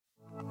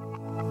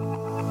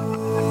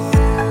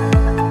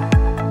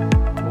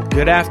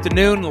Good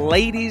afternoon,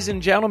 ladies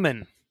and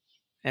gentlemen,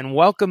 and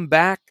welcome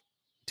back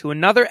to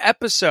another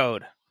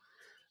episode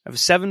of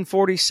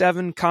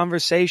 747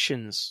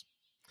 Conversations.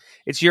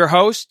 It's your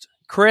host,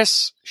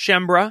 Chris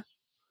Schembra,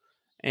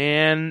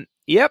 and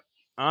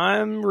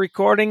I'm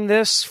recording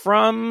this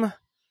from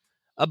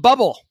a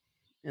bubble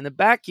in the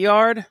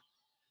backyard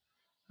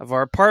of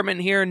our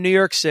apartment here in New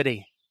York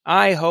City.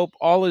 I hope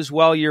all is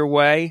well your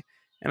way,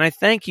 and I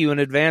thank you in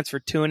advance for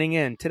tuning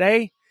in.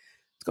 Today,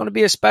 it's going to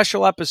be a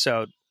special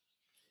episode.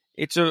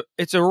 It's a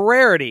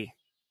rarity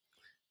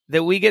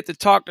that we get to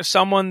talk to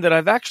someone that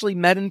I've actually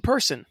met in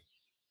person.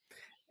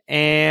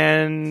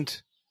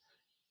 And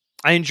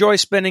I enjoy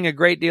spending a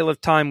great deal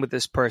of time with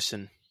this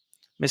person.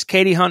 Miss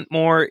Katie Hunt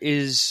Moore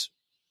is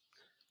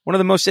one of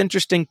the most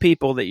interesting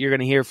people that you're going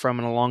to hear from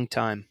in a long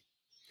time.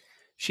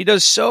 She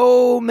does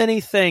so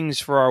many things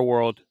for our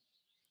world.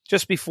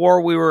 Just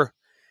before we were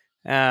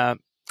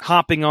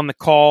hopping on the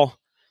call,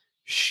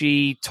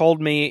 she told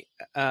me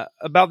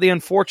about the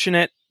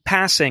unfortunate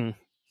passing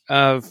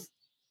of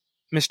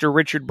Mr.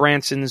 Richard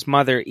Branson's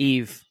mother,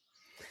 Eve.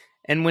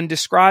 And when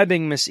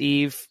describing Miss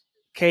Eve,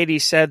 Katie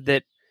said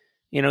that,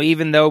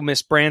 even though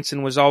Miss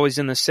Branson was always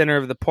in the center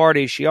of the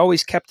party, she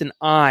always kept an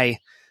eye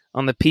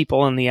on the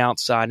people on the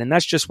outside. And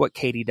that's just what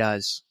Katie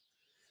does.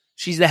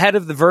 She's the head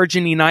of the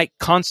Virgin Unite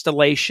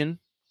constellation,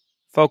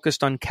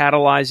 focused on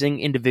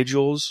catalyzing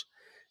individuals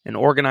and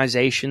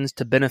organizations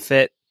to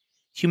benefit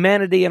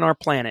humanity and our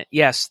planet.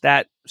 Yes,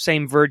 that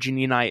same Virgin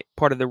Unite,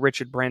 part of the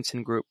Richard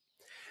Branson group.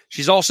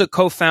 She's also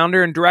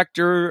co-founder and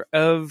director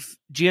of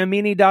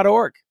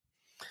Giamini.org,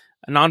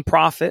 a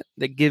nonprofit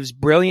that gives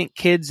brilliant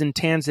kids in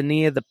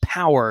Tanzania the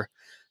power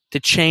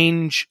to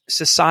change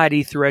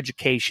society through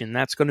education.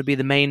 That's going to be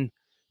the main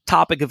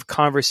topic of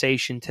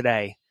conversation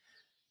today.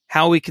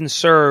 How we can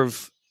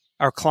serve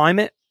our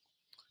climate,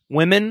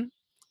 women,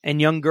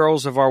 and young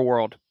girls of our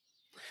world.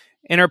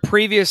 In her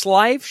previous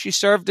life, she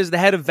served as the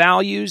head of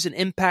values and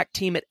impact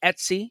team at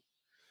Etsy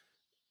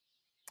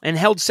and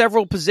held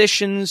several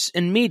positions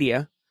in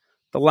media.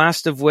 The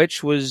last of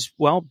which was,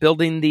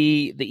 building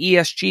the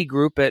ESG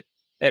group at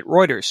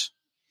Reuters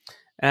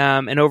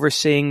and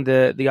overseeing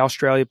the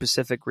Australia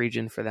Pacific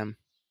region for them.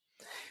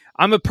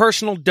 I'm a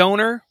personal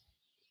donor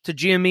to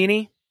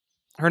Giamini,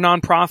 her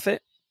nonprofit,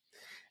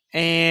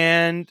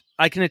 and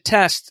I can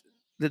attest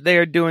that they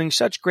are doing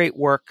such great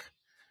work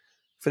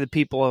for the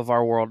people of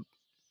our world.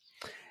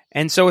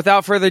 And so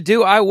without further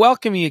ado, I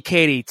welcome you,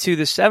 Katie, to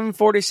the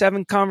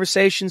 747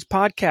 Conversations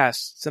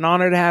podcast. It's an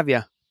honor to have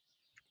you.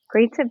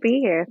 Great to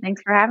be here.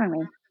 Thanks for having me.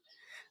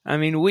 I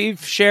mean,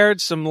 we've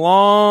shared some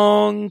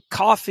long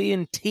coffee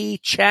and tea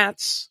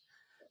chats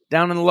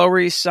down in the Lower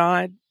East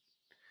Side.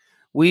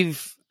 We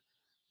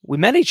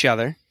met each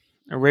other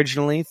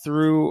originally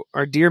through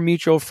our dear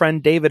mutual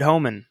friend David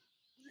Homan,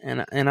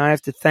 and I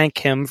have to thank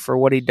him for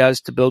what he does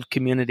to build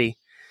community,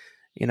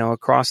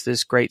 across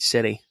this great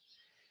city.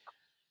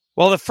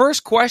 Well, the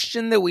first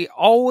question that we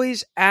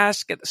always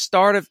ask at the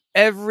start of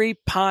every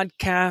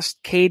podcast,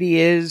 Katie,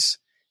 is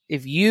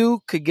if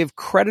you could give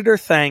credit or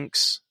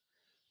thanks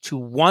to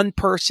one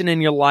person in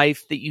your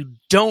life that you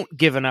don't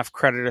give enough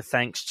credit or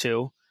thanks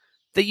to,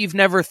 that you've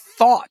never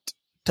thought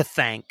to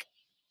thank,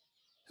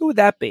 who would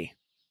that be?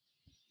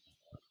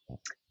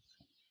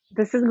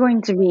 This is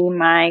going to be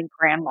my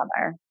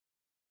grandmother,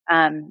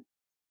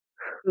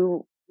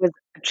 who was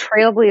a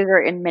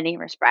trailblazer in many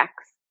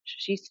respects.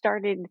 She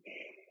started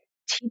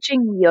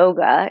teaching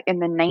yoga in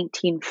the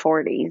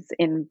 1940s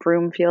in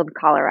Broomfield,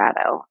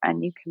 Colorado,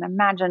 and you can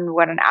imagine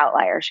what an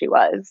outlier she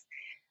was.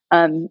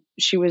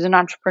 She was an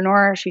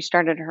entrepreneur. She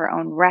started her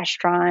own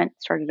restaurant,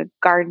 started a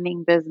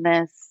gardening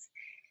business,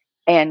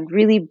 and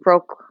really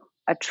broke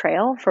a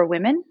trail for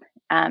women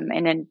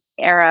in an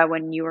era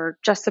when you were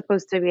just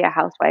supposed to be a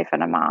housewife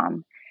and a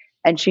mom.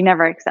 And she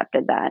never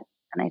accepted that.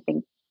 And I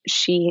think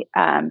she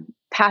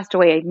passed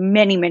away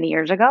many, many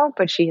years ago,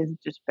 but she has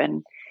just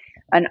been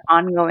an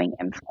ongoing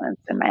influence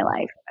in my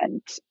life.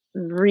 And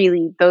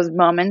really those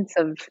moments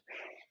of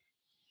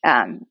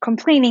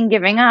complaining,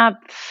 giving up,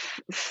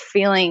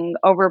 feeling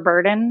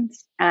overburdened,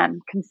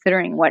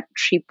 considering what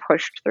she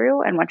pushed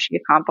through and what she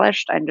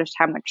accomplished and just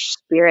how much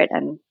spirit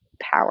and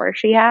power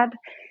she had,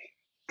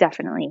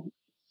 definitely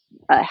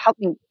helped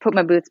me put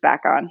my boots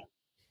back on.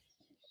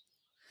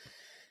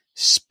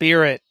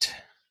 Spirit,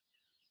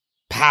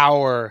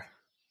 power,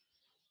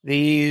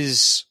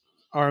 these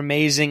are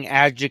amazing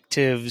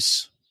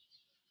adjectives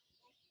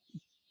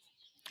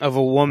of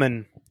a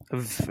woman,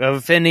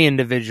 of any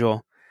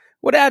individual.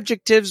 What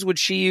adjectives would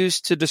she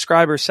use to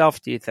describe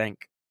herself, do you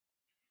think?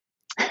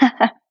 It's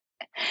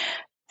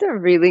a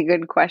really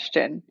good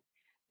question.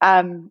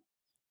 I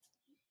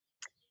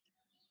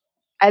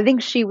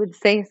think she would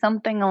say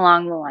something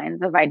along the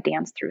lines of, I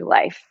dance through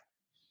life.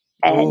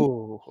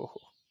 And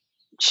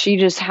she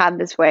just had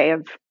this way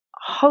of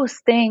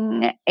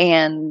hosting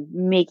and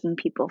making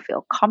people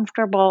feel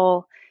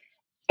comfortable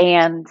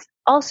and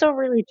also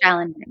really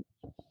challenging.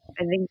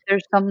 I think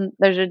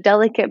there's a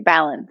delicate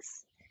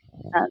balance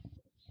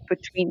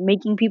between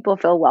making people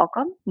feel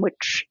welcome,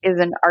 which is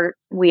an art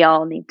we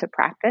all need to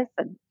practice,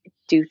 and it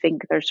do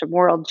think there's some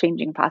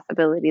world-changing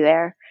possibility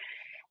there.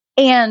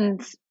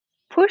 And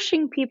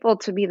pushing people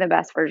to be the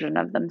best version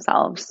of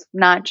themselves,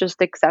 not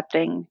just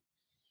accepting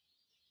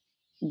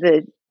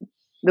the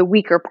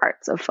weaker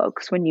parts of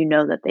folks when you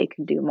know that they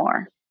can do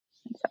more.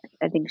 So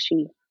I think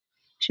she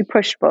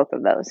pushed both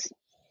of those.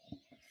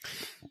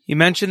 You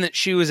mentioned that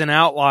she was an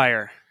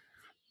outlier,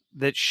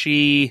 that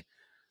she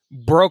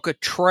broke a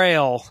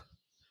trail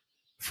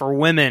for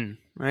women,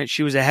 right?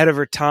 She was ahead of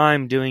her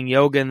time doing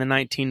yoga in the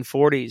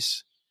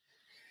 1940s.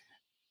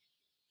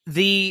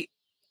 The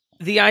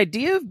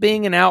idea of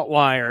being an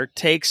outlier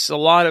takes a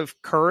lot of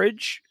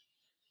courage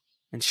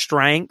and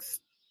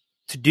strength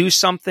to do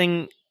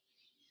something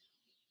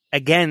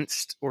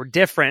against or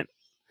different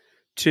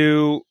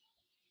to,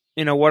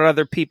 what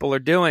other people are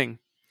doing.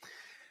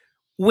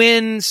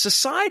 When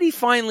society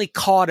finally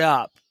caught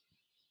up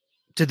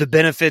to the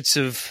benefits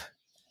of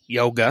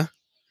yoga,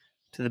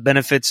 to the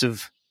benefits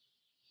of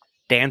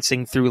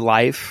dancing through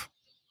life,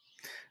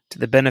 to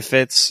the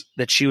benefits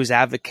that she was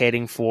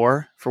advocating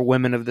for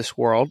women of this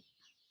world,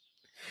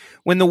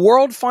 when the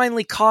world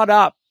finally caught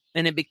up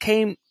and it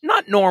became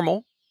not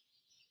normal,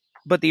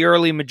 but the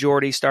early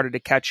majority started to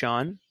catch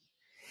on,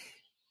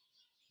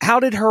 how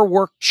did her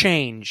work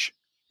change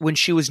when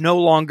she was no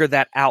longer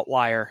that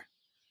outlier,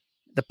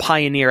 the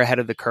pioneer ahead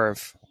of the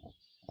curve?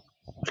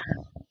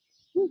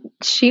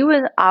 She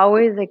was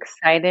always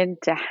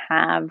excited to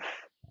have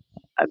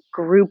a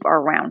group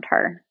around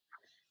her,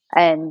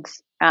 and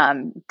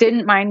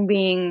didn't mind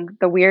being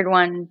the weird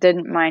one,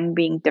 didn't mind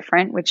being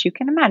different, which you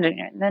can imagine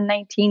in the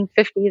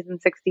 1950s and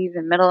 60s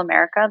in middle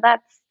America.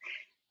 That's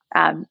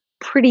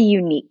pretty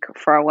unique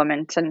for a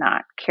woman to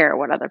not care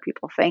what other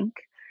people think,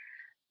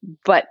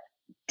 but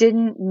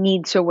didn't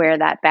need to wear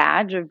that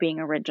badge of being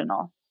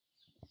original.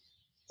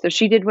 So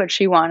she did what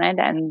she wanted,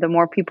 and the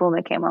more people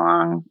that came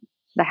along,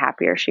 the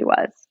happier she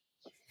was.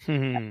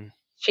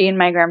 She and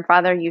my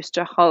grandfather used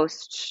to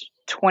host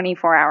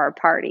 24-hour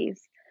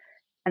parties.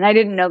 And I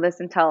didn't know this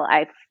until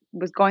I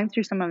was going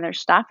through some of their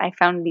stuff. I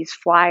found these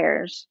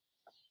flyers.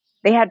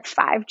 They had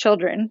 5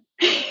 children,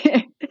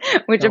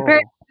 which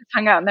apparently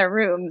hung out in their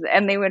rooms,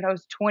 and they would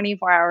host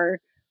 24-hour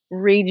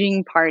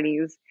raging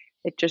parties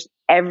that just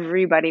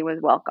everybody was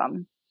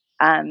welcome.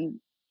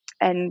 And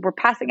we're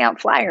passing out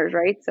flyers,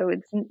 right? So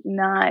it's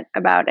not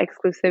about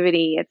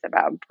exclusivity. It's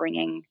about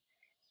bringing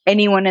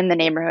anyone in the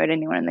neighborhood,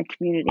 anyone in the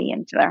community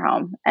into their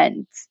home.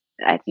 And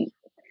I think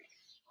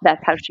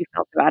that's how she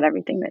felt about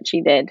everything that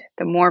she did.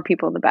 The more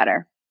people, the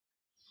better.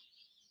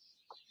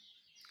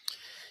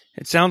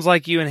 It sounds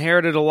like you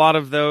inherited a lot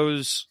of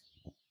those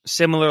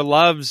similar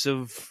loves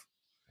of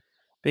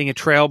being a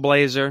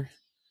trailblazer,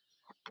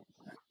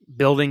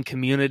 building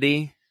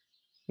community.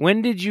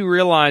 When did you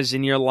realize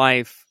in your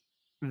life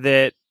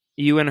that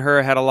you and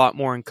her had a lot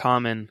more in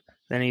common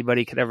than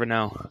anybody could ever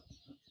know?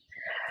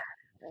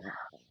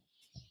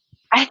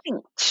 I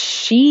think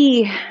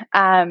she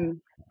taught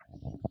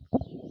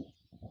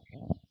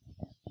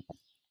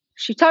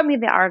me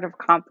the art of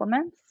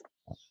compliments,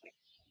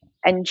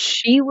 and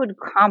she would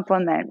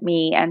compliment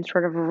me and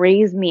sort of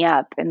raise me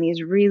up in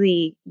these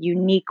really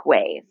unique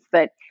ways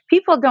that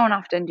people don't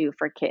often do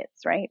for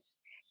kids, right?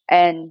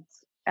 And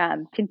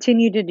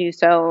continue to do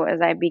so as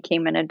I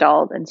became an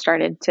adult and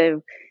started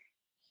to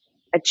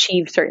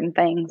achieve certain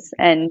things.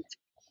 And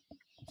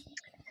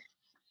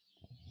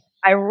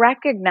I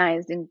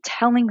recognized in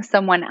telling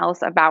someone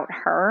else about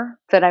her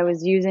that I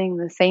was using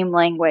the same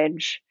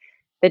language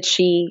that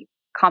she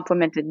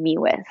complimented me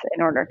with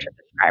in order to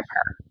describe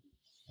her.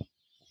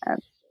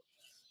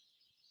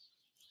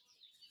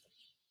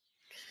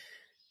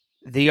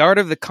 The art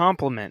of the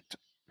compliment.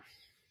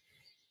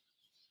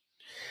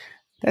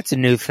 That's a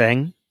new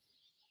thing.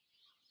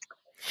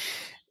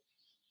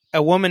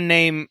 A woman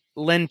named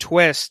Lynn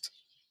Twist,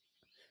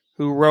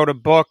 who wrote a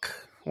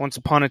book once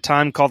upon a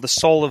time called The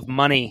Soul of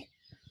Money,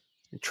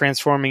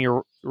 Transforming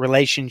Your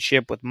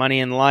Relationship with Money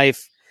and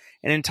Life.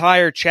 An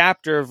entire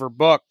chapter of her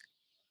book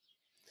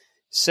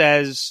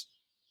says,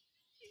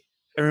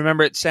 I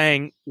remember it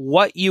saying,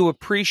 what you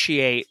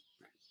appreciate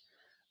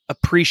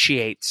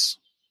appreciates.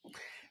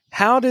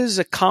 How can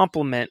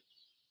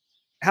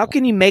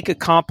you make a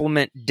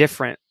compliment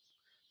different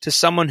to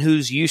someone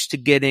who's used to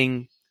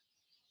getting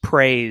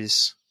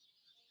praise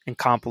and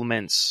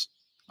compliments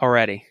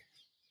already?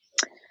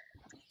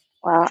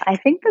 Well, I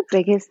think the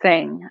biggest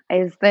thing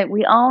is that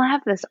we all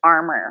have this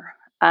armor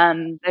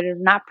that is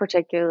not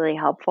particularly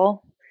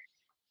helpful.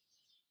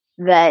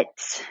 That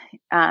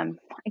I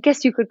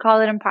guess you could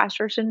call it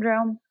imposter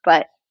syndrome,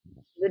 but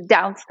the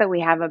doubts that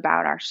we have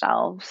about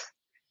ourselves,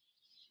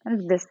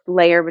 kind of this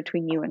layer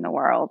between you and the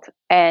world.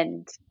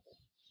 And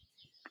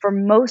for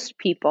most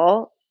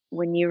people,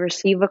 when you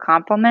receive a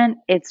compliment,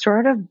 it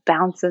sort of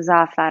bounces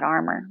off that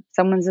armor.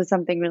 Someone says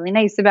something really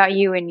nice about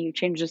you and you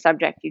change the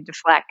subject, you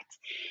deflect.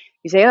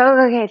 You say,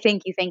 oh, okay,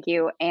 thank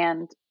you.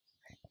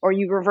 Or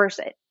you reverse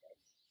it.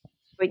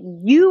 But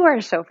you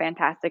are so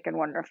fantastic and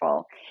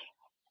wonderful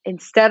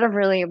instead of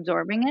really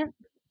absorbing it.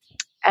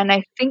 And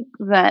I think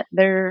that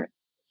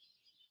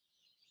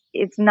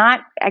it's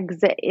not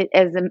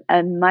as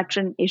much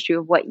an issue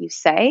of what you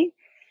say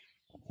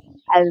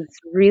as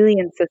really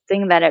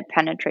insisting that it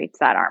penetrates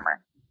that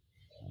armor.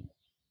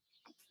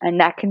 And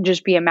that can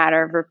just be a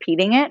matter of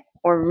repeating it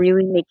or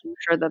really making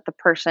sure that the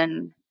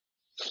person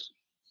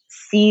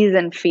sees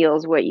and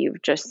feels what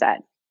you've just said.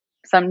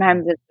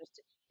 Sometimes it's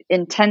just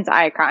intense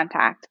eye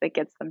contact that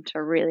gets them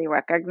to really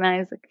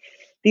recognize, like,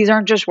 these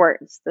aren't just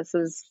words. This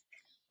is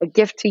a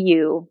gift to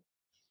you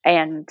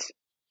and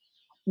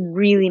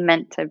really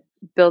meant to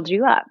build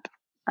you up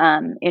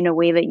in a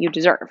way that you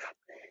deserve.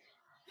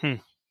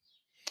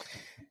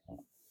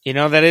 You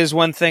know, that is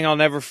one thing I'll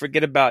never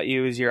forget about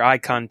you is your eye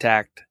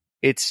contact.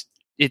 It's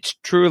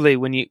truly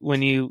when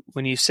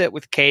you sit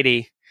with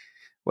Katie,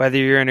 whether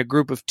you're in a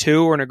group of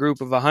 2 or in a group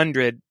of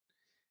 100,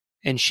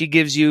 and she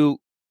gives you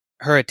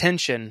her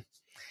attention,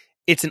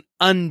 it's an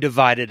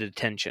undivided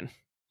attention.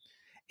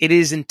 It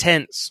is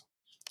intense.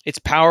 It's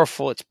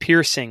powerful. It's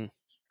piercing.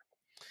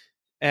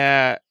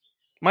 My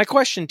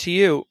question to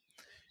you,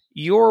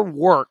 your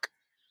work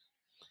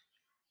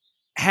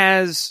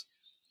has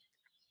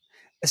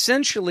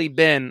essentially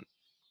been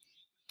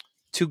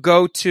to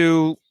go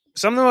to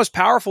some of the most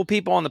powerful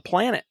people on the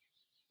planet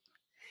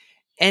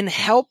and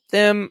help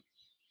them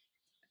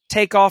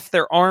take off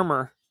their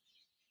armor,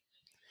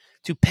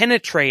 to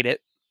penetrate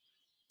it,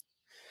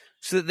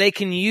 so that they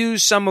can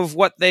use some of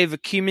what they've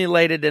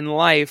accumulated in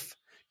life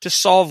to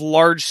solve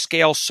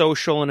large-scale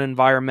social and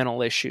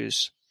environmental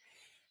issues.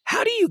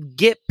 How do you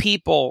get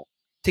people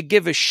to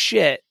give a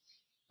shit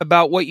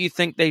about what you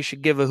think they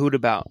should give a hoot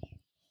about?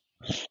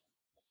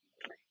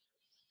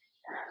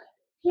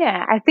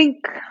 Yeah, I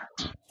think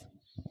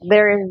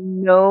there is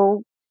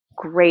no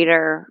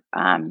greater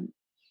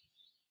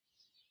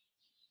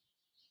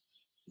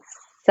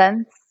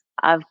sense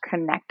of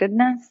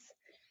connectedness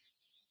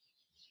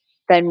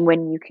than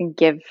when you can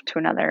give to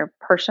another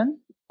person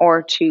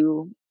or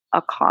to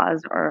a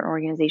cause or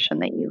organization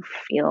that you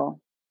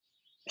feel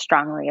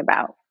strongly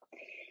about.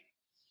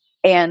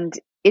 And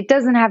it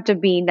doesn't have to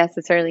be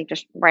necessarily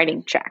just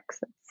writing checks.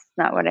 That's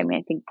not what I mean.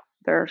 I think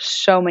there are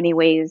so many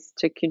ways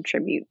to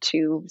contribute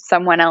to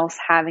someone else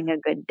having a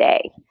good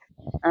day,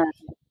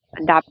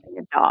 adopting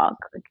a dog.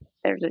 Like,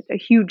 there's a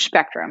huge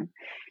spectrum.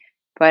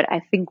 But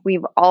I think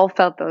we've all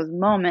felt those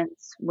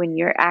moments when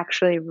you're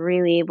actually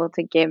really able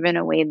to give in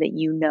a way that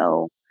you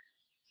know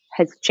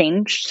has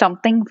changed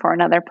something for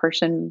another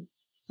person,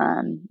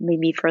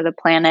 maybe for the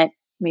planet,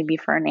 maybe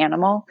for an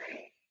animal.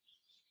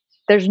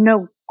 There's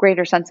no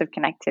greater sense of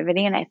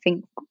connectivity. And I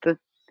think the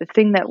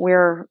thing that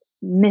we're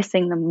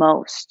missing the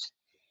most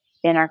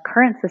in our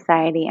current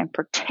society, and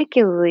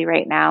particularly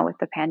right now with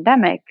the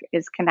pandemic,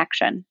 is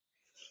connection.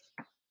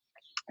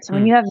 So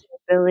when you have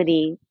the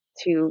ability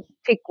to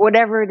take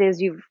whatever it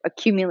is you've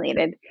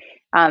accumulated,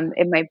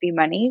 it might be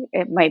money,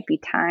 it might be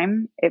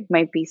time, it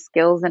might be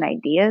skills and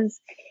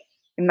ideas,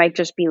 it might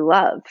just be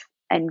love,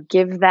 and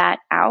give that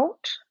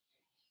out,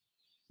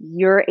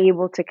 you're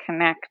able to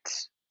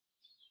connect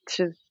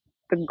to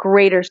the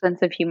greater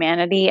sense of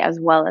humanity as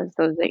well as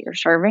those that you're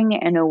serving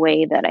in a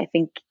way that I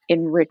think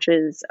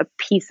enriches a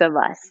piece of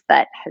us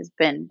that has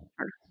been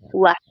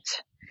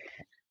left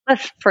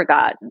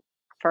forgotten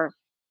for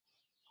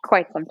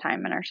quite some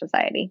time in our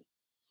society.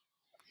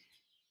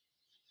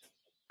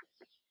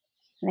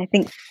 And I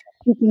think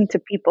speaking to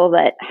people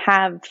that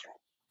have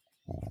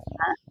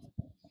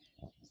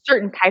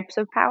certain types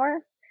of power,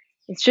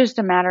 it's just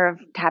a matter of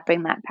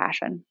tapping that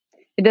passion.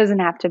 It doesn't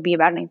have to be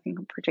about anything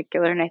in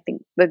particular. And I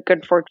think the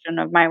good fortune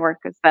of my work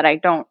is that I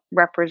don't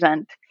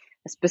represent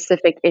a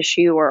specific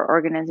issue or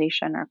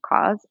organization or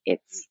cause.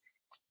 It's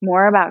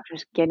more about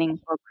just getting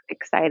folks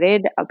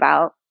excited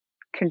about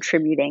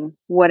contributing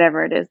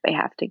whatever it is they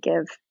have to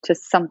give to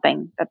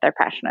something that they're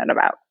passionate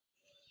about.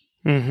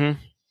 Mm-hmm.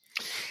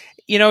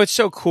 You know, it's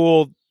so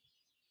cool,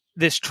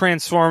 this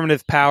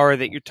transformative power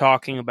that you're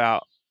talking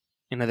about,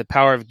 you know, the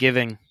power of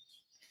giving.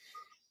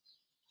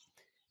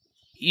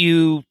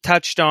 You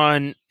touched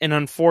on an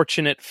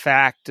unfortunate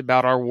fact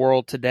about our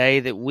world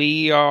today, that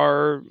we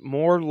are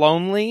more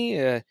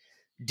lonely,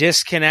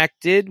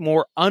 disconnected,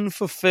 more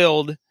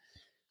unfulfilled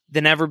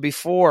than ever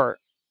before.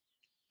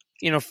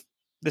 You know,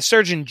 the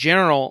Surgeon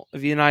General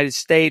of the United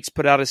States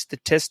put out a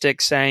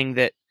statistic saying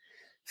that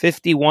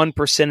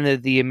 51%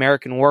 of the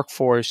American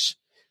workforce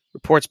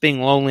reports being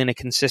lonely on a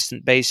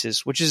consistent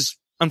basis, which is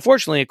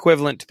unfortunately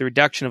equivalent to the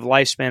reduction of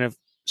lifespan of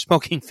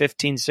smoking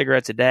 15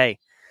 cigarettes a day.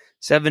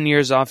 7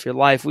 years off your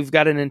life. We've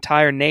got an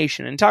entire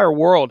nation, an entire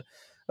world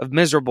of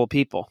miserable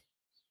people.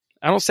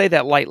 I don't say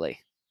that lightly.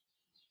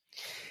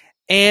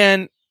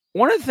 And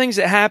one of the things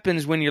that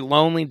happens when you're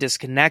lonely,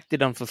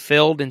 disconnected,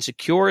 unfulfilled,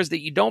 insecure is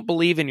that you don't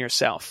believe in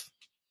yourself.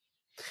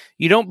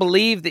 You don't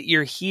believe that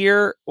you're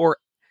here or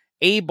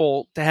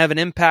able to have an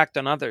impact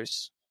on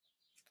others.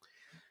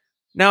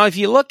 Now, if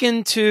you look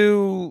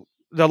into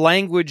the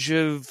language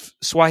of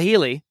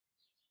Swahili,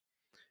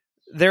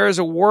 there is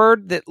a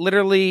word that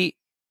literally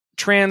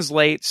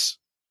translates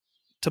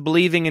to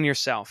believing in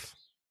yourself.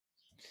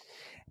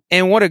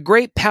 And what a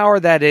great power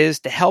that is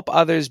to help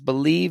others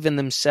believe in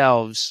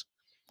themselves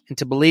and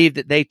to believe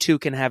that they too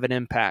can have an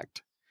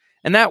impact.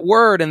 And that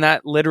word in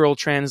that literal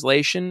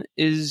translation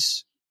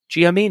is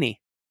Giamini.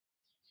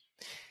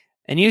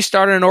 And you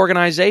started an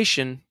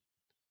organization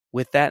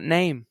with that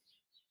name.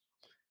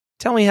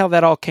 Tell me how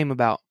that all came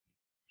about.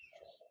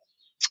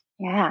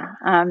 Yeah.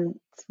 So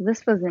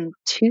this was in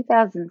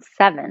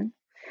 2007.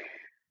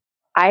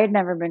 I had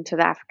never been to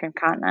the African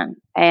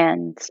continent,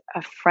 and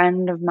a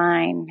friend of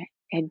mine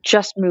had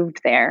just moved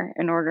there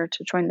in order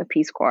to join the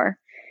Peace Corps.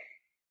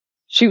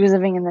 She was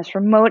living in this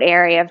remote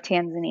area of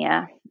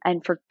Tanzania,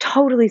 and for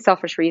totally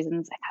selfish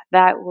reasons, I thought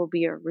that will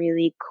be a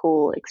really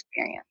cool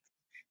experience.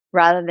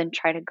 Rather than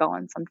try to go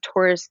on some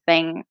tourist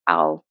thing,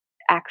 I'll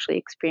actually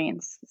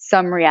experience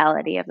some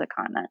reality of the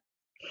continent.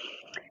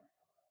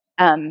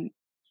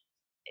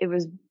 It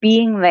was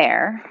being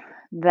there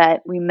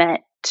that we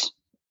met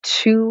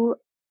two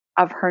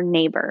of her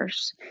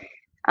neighbors.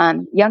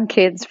 Young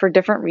kids, for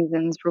different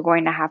reasons, were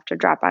going to have to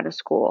drop out of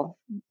school.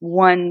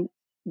 One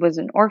was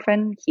an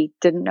orphan. He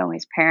didn't know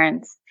his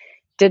parents,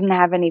 didn't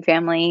have any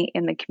family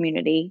in the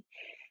community,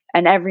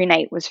 and every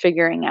night was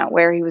figuring out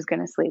where he was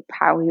going to sleep,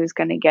 how he was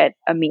going to get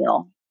a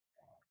meal,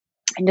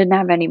 and didn't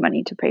have any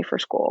money to pay for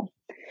school.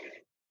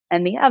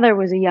 And the other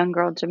was a young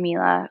girl,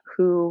 Jamila,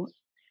 whose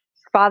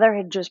father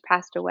had just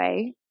passed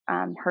away.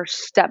 Her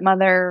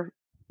stepmother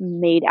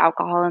made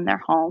alcohol in their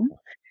home,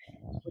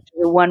 which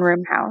is a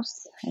one-room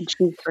house, and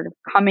she's sort of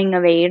coming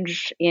of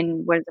age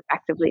in what is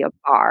effectively a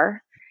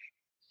bar.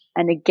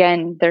 And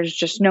again, there's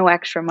just no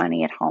extra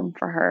money at home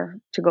for her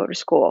to go to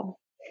school.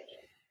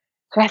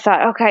 So I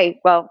thought, okay,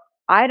 well,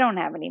 I don't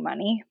have any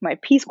money. My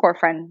Peace Corps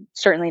friend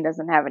certainly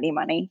doesn't have any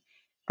money,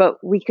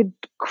 but we could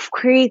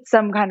create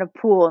some kind of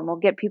pool, and we'll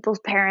get people's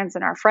parents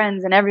and our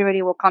friends, and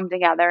everybody will come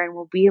together, and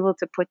we'll be able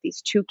to put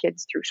these two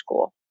kids through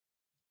school.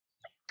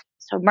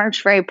 So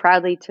marched very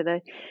proudly to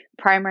the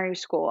primary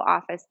school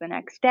office the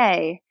next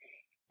day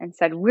and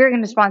said, we're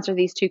going to sponsor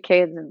these two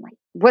kids. And like,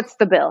 what's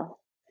the bill?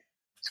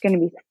 It's going to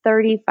be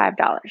 $35.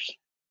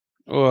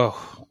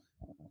 Oh.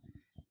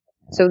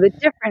 So the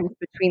difference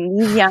between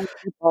these young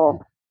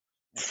people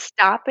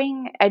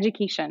stopping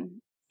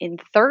education in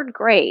third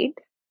grade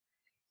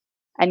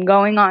and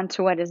going on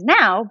to what is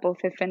now,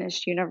 both have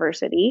finished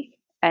university,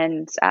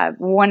 and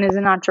one is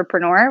an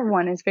entrepreneur,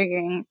 one is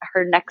figuring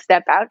her next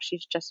step out.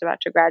 She's just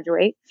about to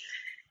graduate.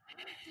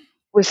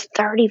 Was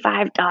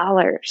 $35.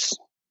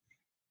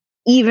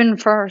 Even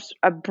for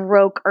a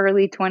broke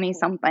early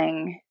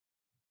 20-something,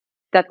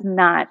 that's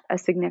not a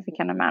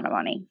significant amount of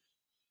money.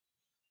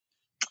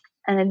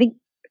 And I think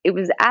it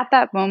was at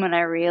that moment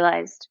I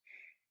realized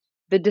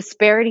the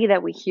disparity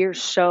that we hear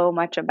so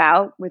much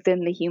about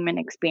within the human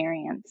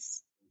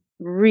experience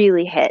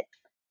really hit,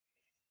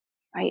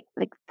 right?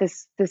 Like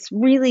this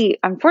really,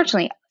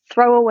 unfortunately,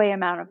 throwaway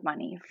amount of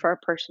money for a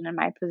person in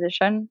my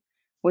position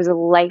was a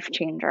life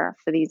changer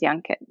for these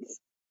young kids.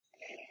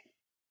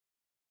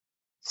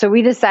 So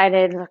we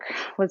decided, look,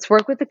 let's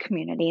work with the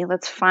community.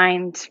 Let's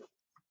find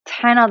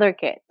 10 other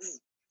kids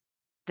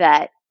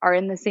that are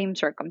in the same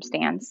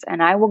circumstance,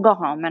 and I will go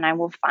home and I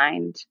will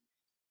find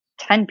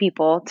 10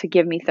 people to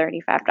give me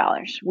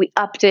 $35. We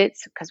upped it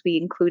because we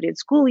included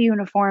school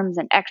uniforms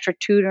and extra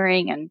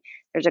tutoring, and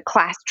there's a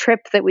class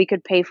trip that we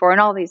could pay for and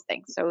all these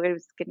things. So it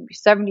was going to be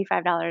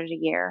 $75 a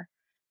year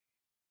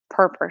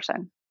per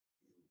person.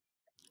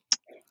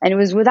 And it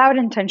was without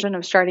intention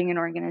of starting an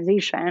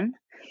organization.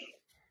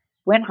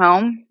 Went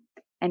home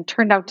and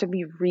turned out to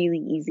be really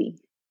easy.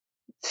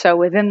 So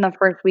within the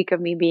first week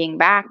of me being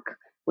back,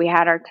 we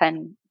had our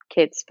 10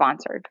 kids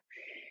sponsored.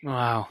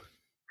 Wow.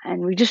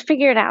 And we just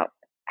figured out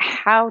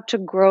how to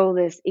grow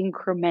this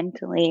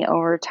incrementally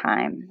over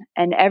time.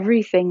 And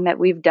everything that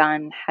we've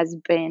done has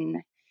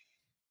been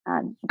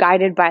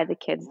guided by the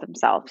kids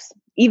themselves.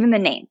 Even the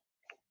name.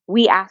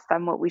 We asked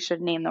them what we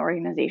should name the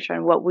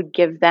organization, what would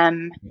give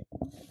them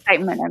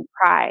excitement and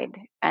pride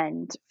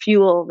and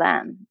fuel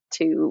them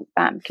to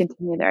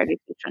continue their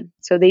education.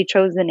 So they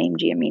chose the name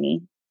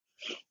Giamini.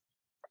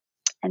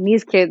 And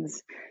these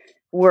kids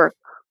work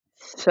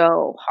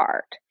so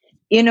hard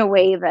in a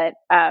way that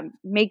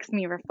makes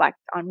me reflect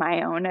on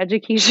my own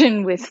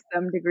education with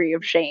some degree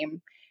of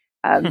shame.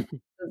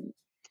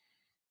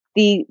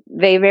 They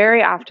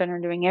very often are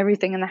doing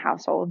everything in the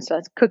household. So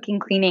it's cooking,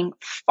 cleaning,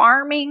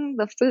 farming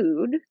the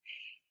food.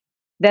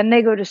 Then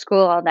they go to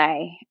school all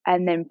day.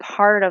 And then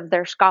part of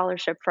their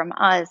scholarship from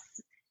us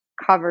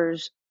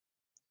covers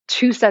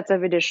 2 sets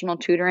of additional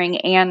tutoring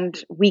and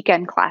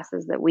weekend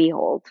classes that we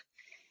hold.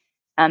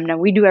 Now,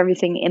 we do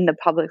everything in the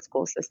public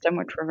school system,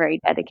 which we're very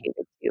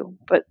dedicated to.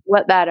 But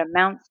what that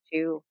amounts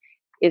to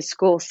is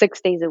school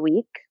 6 days a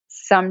week,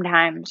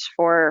 sometimes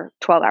for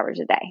 12 hours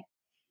a day.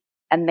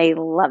 And they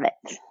love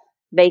it.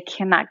 They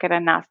cannot get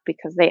enough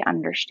because they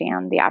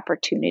understand the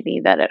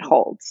opportunity that it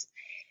holds.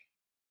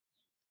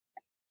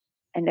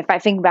 And if I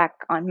think back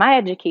on my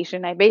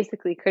education, I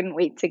basically couldn't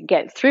wait to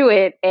get through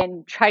it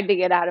and tried to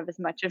get out of as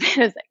much of it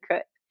as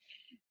I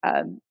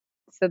could.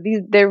 So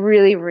they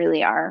really,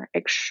 really are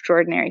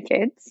extraordinary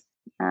kids,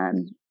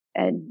 and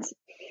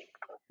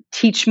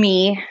teach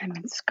me.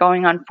 It's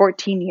going on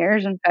 14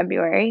 years in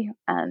February.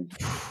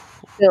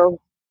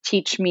 still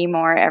teach me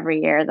more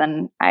every year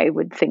than I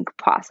would think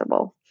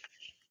possible.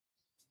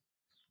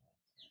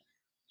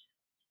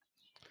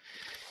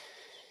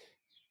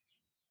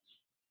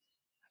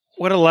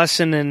 What a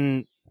lesson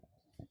in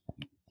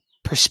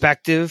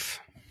perspective,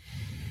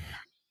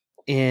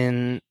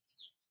 in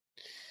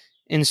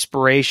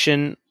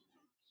inspiration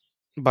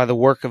by the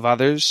work of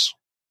others.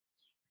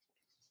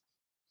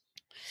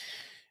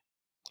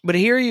 But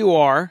here you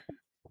are,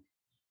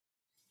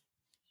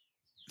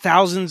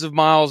 thousands of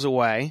miles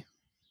away,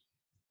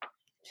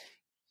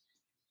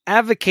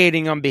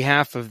 advocating on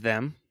behalf of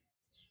them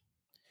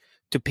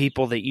to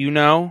people that you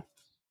know,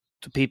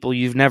 to people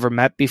you've never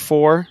met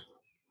before.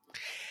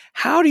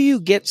 How do you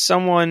get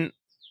someone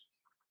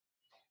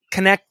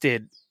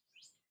connected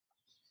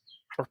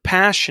or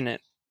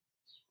passionate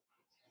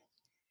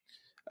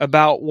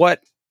about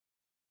what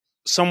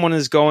someone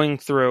is going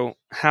through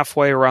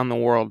halfway around the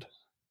world?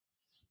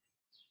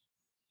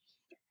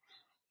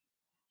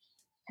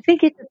 I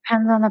think it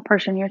depends on the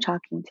person you're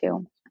talking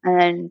to.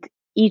 And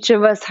each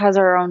of us has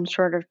our own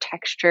sort of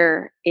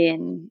texture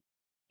in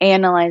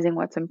analyzing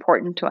what's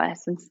important to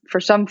us. And for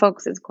some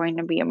folks, it's going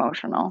to be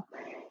emotional.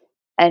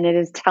 And it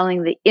is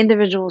telling the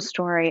individual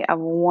story of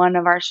one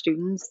of our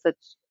students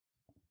that's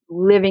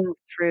living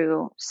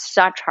through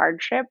such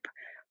hardship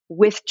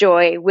with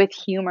joy, with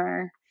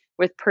humor,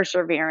 with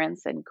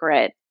perseverance and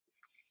grit.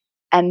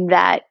 And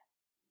that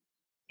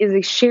is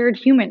a shared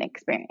human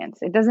experience.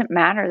 It doesn't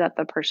matter that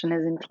the person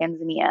is in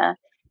Tanzania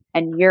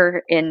and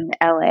you're in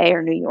LA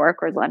or New York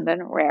or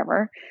London or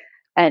wherever.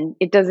 And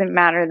it doesn't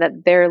matter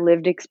that their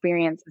lived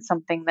experience is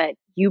something that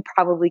you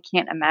probably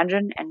can't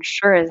imagine. And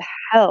sure as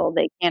hell,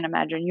 they can't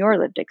imagine your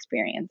lived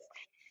experience.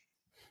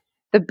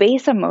 The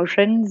base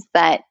emotions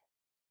that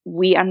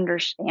we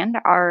understand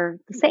are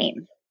the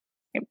same.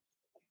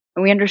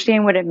 And we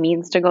understand what it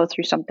means to go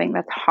through something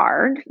that's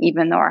hard,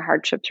 even though our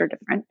hardships are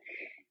different.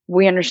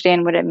 We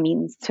understand what it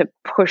means to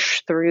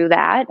push through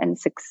that and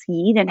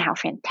succeed and how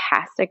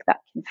fantastic that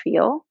can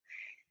feel.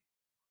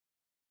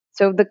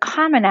 So the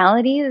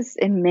commonalities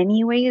in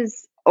many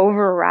ways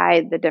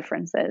override the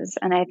differences.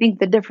 And I think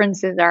the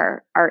differences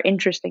are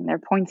interesting. They're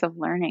points of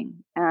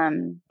learning.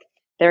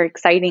 They're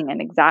exciting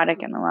and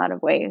exotic in a lot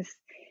of ways.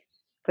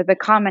 But the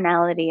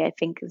commonality, I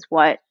think, is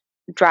what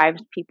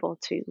drives people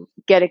to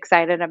get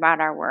excited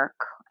about our work,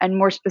 and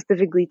more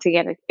specifically to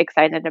get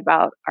excited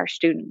about our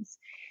students.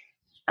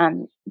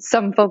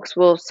 Some folks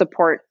will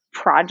support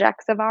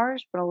projects of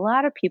ours, but a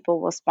lot of people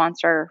will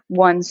sponsor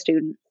one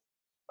student.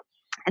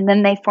 And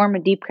then they form a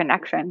deep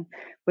connection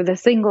with a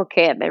single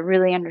kid. They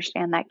really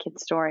understand that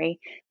kid's story.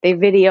 They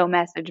video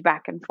message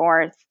back and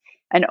forth.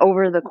 And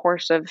over the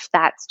course of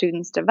that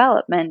student's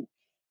development,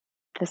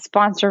 the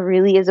sponsor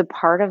really is a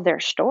part of their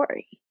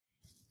story.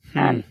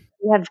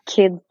 We have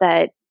kids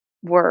that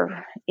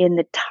were in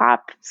the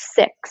top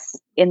 6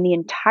 in the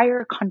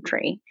entire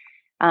country,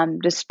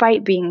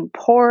 despite being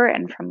poor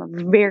and from a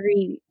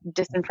very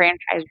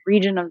disenfranchised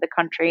region of the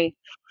country.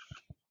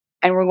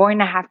 And we're going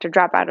to have to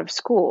drop out of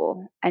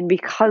school. And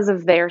because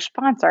of their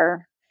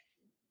sponsor,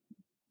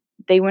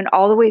 they went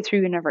all the way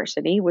through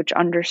university, which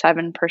under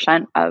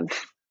 7% of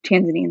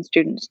Tanzanian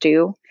students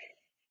do,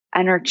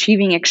 and are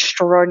achieving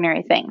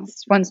extraordinary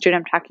things. One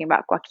student I'm talking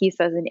about,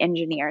 Gwakisa, is an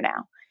engineer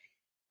now.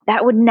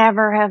 That would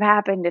never have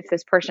happened if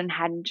this person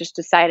hadn't just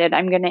decided,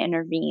 I'm going to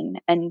intervene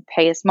and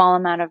pay a small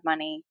amount of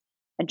money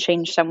and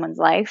change someone's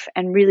life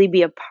and really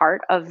be a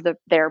part of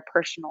their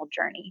personal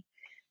journey.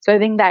 So I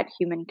think that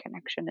human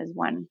connection is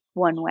one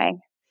way.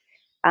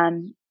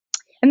 And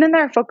then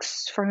there are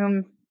folks for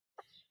whom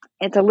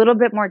it's a little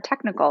bit more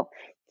technical.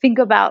 Think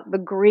about the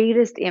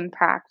greatest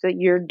impact that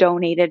your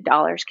donated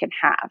dollars can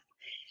have.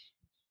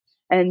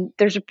 And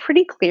there's a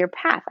pretty clear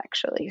path,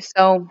 actually.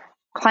 So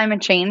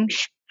climate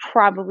change,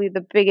 probably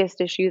the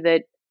biggest issue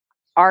that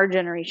our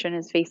generation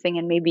is facing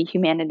and maybe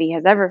humanity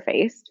has ever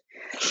faced.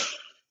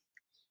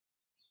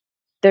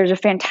 There's a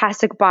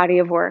fantastic body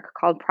of work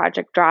called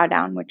Project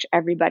Drawdown, which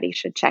everybody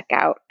should check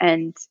out.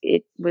 And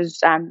it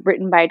was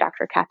written by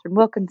Dr. Catherine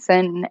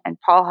Wilkinson and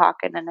Paul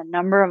Hawken and a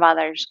number of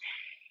others.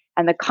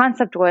 And the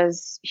concept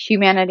was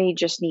humanity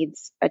just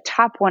needs a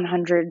top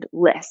 100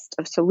 list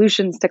of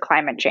solutions to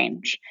climate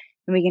change.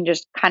 And we can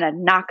just kind of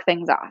knock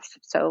things off.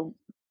 So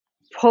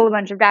pull a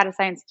bunch of data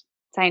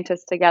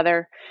scientists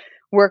together,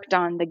 worked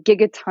on the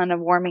gigaton of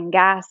warming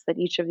gas that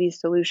each of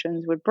these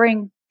solutions would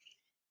bring.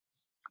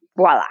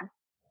 Voila.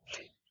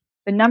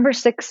 The number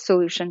 6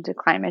 solution to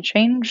climate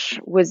change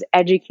was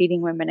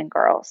educating women and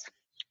girls.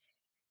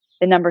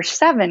 The number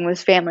 7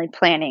 was family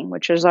planning,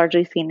 which is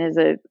largely seen as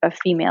a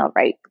female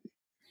right.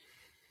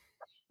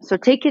 So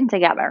taken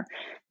together,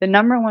 the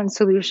number 1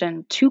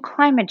 solution to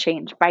climate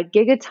change by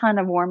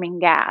gigaton of warming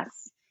gas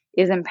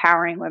is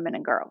empowering women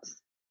and girls.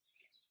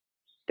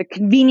 The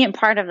convenient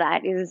part of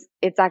that is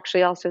it's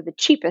actually also the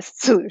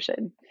cheapest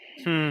solution.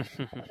 So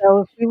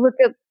if we look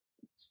at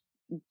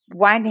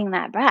winding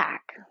that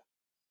back,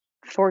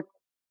 for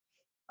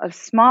a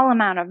small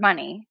amount of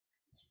money,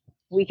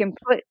 we can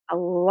put a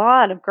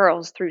lot of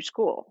girls through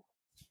school.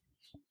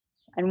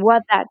 And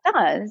what that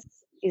does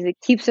is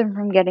it keeps them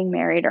from getting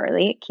married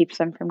early. It keeps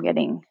them from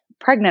getting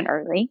pregnant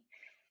early.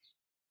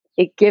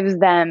 It gives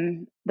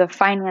them the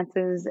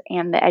finances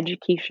and the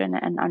education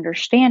and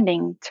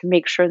understanding to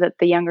make sure that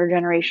the younger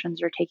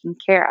generations are taken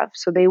care of.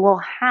 So they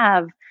will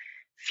have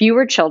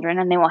fewer children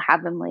and they will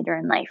have them later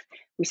in life.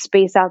 We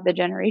space out the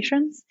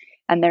generations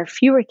and they're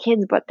fewer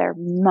kids, but they're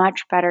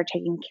much better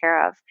taken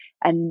care of.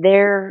 And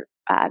their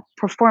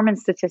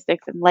performance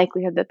statistics and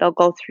likelihood that they'll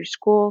go through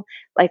school,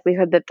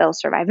 likelihood that they'll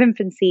survive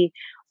infancy,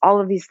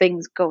 all of these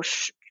things go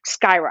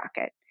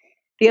skyrocket.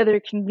 The other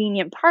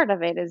convenient part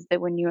of it is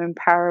that when you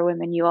empower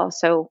women, you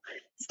also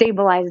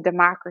stabilize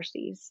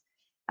democracies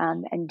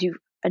and do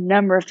a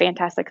number of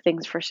fantastic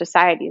things for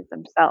societies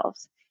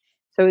themselves.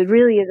 So it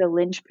really is a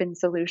linchpin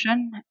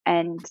solution.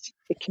 And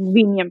the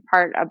convenient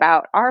part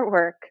about our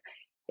work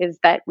is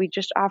that we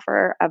just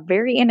offer a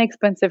very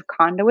inexpensive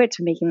conduit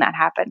to making that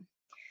happen.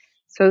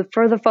 So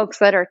for the folks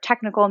that are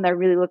technical and they're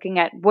really looking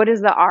at what is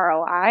the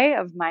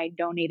ROI of my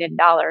donated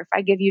dollar, if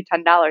I give you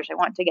 $10, I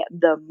want to get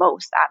the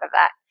most out of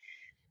that.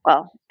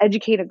 Well,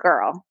 educate a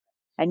girl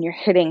and you're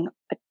hitting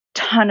a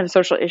ton of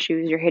social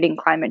issues. You're hitting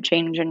climate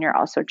change and you're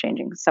also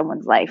changing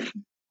someone's life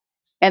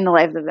and the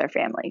lives of their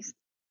families.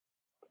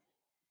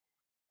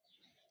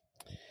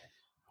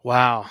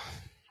 Wow.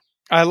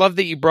 I love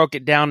that you broke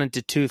it down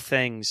into two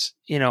things.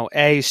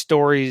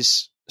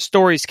 Stories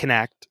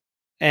connect,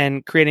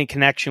 and creating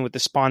connection with the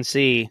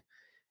sponsee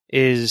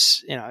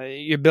is,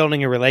 you're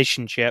building a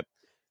relationship.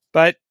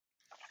 But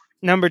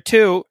number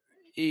two,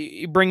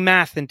 you bring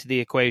math into the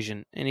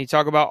equation, and you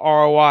talk about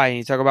ROI, and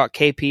you talk about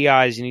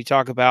KPIs, and you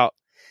talk about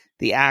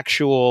the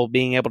actual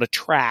being able to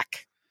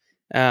track,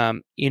 a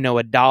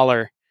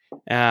dollar.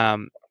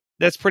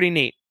 That's pretty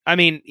neat. I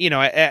mean,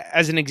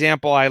 as an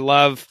example, I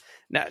love,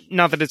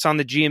 not that it's on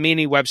the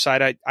Giamini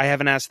website, I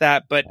haven't asked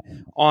that, but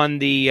on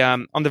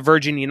the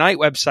Virgin Unite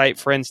website,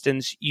 for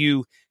instance,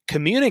 you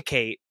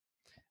communicate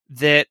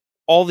that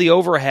all the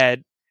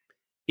overhead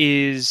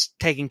is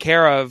taken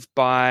care of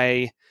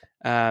by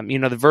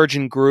the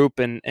Virgin Group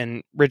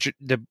and Richard,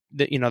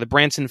 the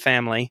Branson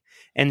family,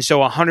 and so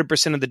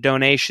 100% of the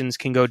donations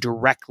can go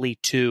directly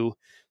to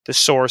the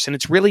source, and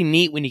it's really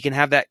neat when you can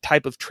have that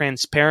type of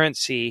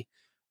transparency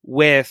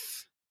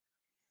with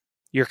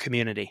your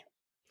community.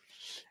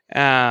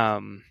 Yeah,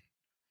 and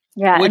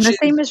the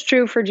same is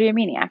true for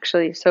Giamini,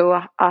 actually.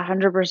 So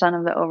 100%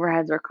 of the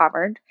overheads are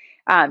covered,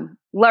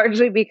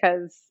 largely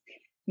because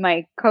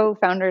my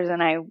co-founders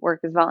and I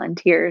work as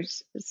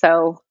volunteers.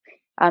 So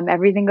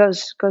everything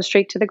goes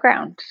straight to the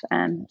ground,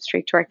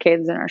 straight to our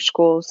kids and our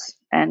schools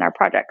and our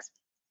projects.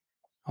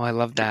 Oh, I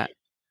love that.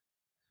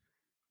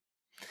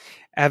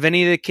 Have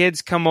any of the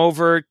kids come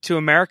over to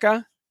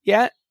America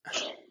yet?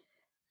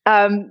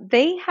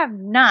 They have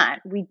not.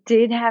 We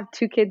did have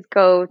 2 kids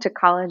go to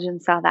college in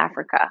South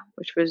Africa,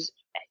 which was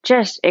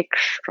just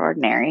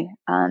extraordinary.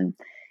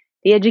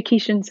 The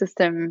education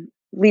system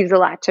leaves a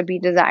lot to be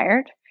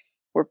desired.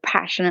 We're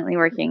passionately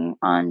working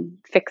on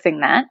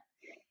fixing that.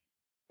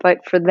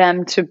 But for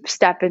them to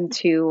step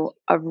into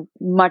a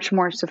much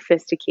more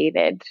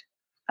sophisticated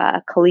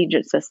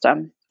collegiate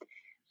system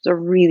was a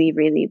really,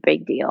 really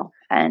big deal.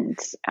 And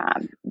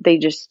they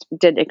just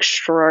did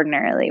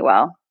extraordinarily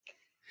well.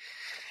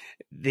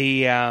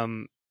 I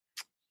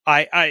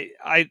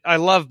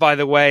love, by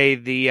the way,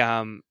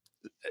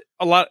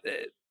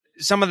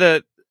 some of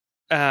the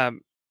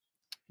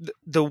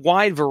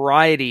wide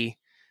variety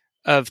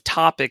of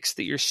topics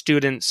that your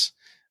students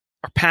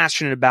are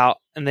passionate about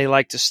and they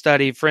like to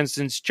study. For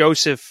instance,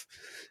 Joseph,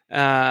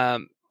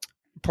 part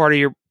of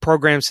your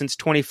program since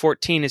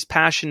 2014, his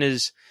passion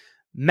is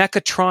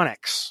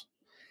mechatronics.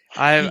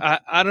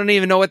 I don't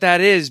even know what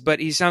that is,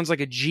 but he sounds like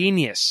a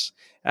genius.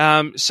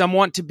 Some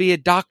want to be a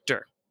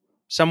doctor.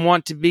 Some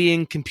want to be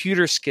in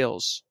computer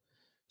skills.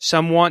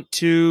 Some want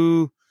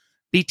to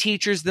be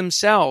teachers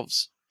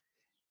themselves.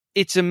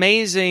 It's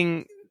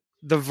amazing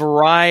the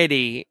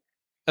variety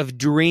of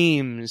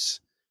dreams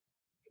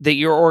that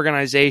your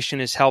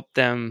organization has helped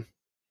them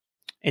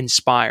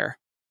inspire.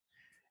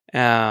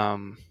 It's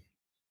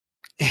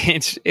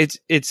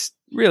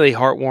really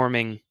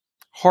heartwarming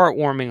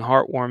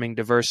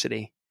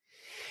diversity.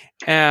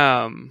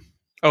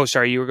 Oh,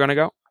 sorry, you were going to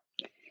go?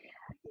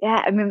 Yeah,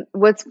 I mean,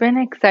 what's been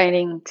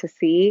exciting to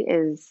see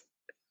is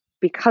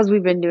because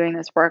we've been doing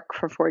this work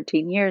for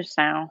 14 years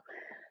now,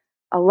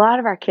 a lot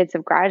of our kids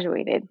have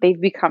graduated.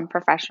 They've become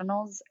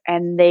professionals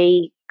and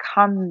they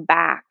come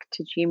back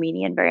to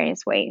Giamini in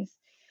various ways.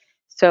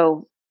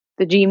 So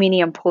the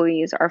Giamini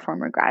employees are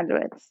former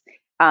graduates.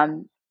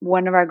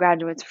 One of our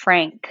graduates,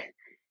 Frank,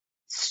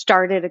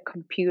 started a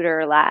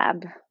computer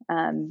lab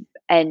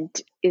and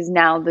is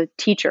now the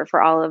teacher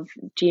for all of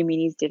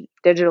Giamini's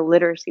digital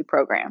literacy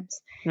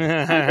programs.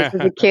 This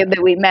is a kid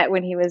that we met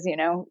when he was,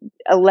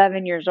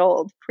 11 years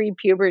old,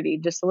 pre-puberty,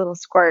 just a little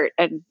squirt,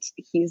 and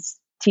he's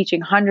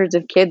teaching hundreds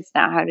of kids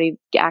now how to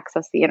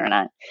access the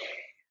internet.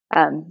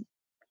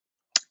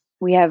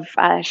 We have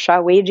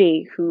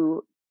Shaweji,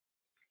 who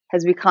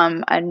has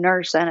become a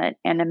nurse and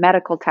a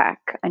medical tech,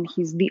 and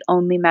he's the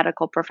only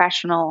medical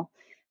professional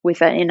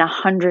in a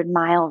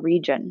 100-mile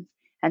region.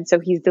 And so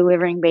he's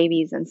delivering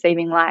babies and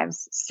saving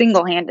lives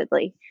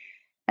single-handedly.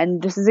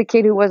 And this is a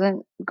kid who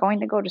wasn't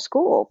going to go to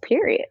school,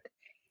 period.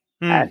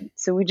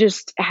 So we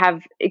just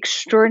have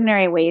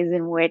extraordinary ways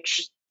in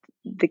which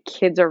the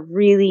kids are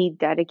really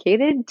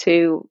dedicated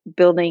to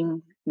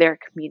building their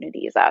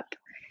communities up.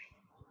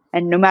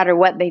 And no matter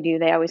what they do,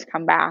 they always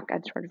come back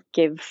and sort of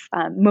give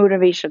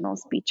motivational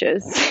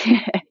speeches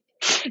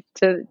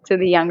to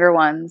the younger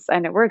ones.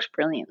 And it works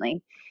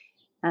brilliantly.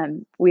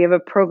 We have a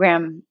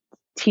program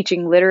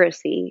teaching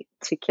literacy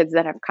to kids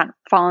that have kind of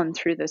fallen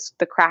through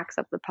the cracks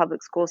of the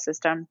public school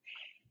system.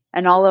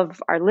 And all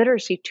of our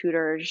literacy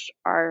tutors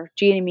are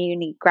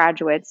GME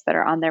graduates that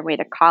are on their way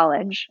to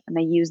college, and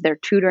they use their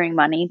tutoring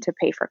money to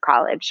pay for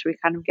college. So we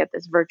kind of get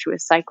this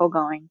virtuous cycle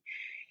going.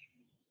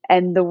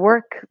 And the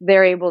work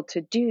they're able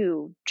to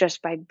do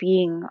just by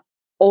being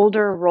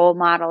older role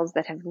models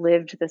that have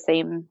lived the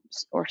same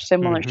or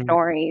similar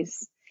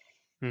stories,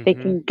 they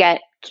can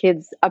get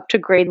kids up to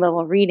grade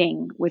level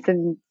reading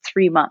within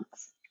 3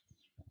 months.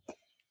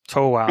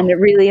 Oh, wow. And it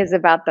really is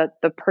about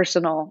the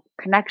personal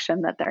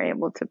connection that they're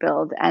able to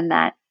build, and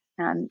that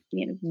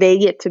they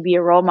get to be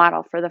a role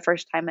model for the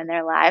first time in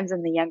their lives,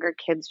 and the younger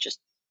kids just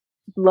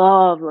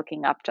love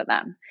looking up to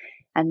them,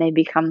 and they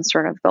become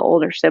sort of the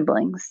older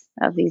siblings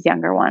of these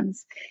younger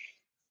ones.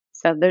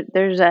 So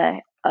there's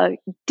a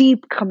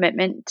deep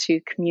commitment to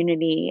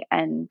community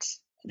and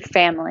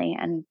family,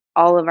 and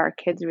all of our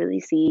kids really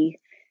see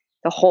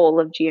the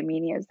whole of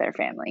Giamini as their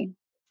family.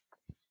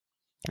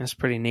 That's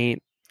pretty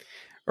neat.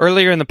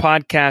 Earlier in the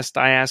podcast,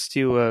 I asked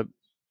you a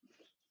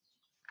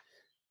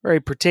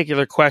very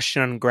particular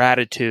question on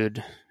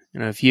gratitude.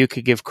 If you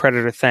could give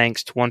credit or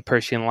thanks to one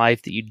person in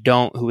life that you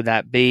don't, who would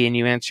that be? And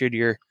you answered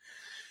your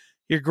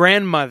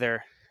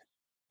grandmother.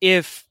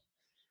 And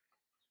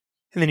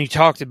then you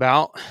talked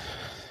about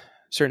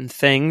certain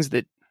things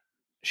that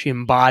she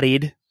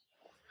embodied,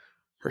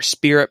 her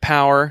spirit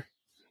power,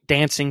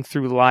 dancing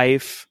through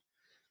life,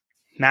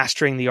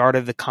 mastering the art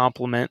of the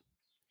compliment.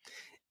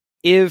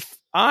 If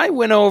I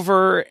went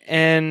over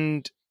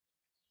and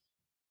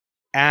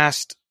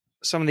asked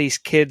some of these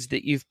kids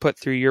that you've put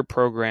through your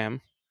program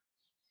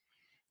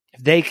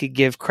if they could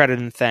give credit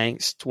and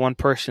thanks to one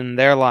person in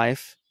their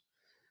life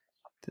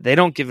that they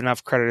don't give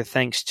enough credit or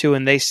thanks to,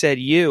 and they said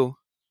you,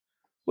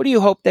 what do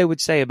you hope they would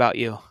say about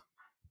you?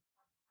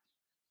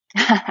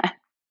 I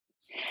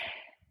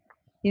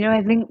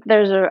think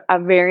there's a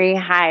very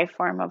high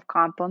form of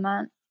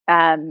compliment,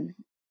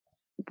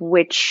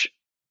 which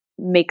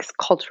makes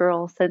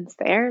cultural sense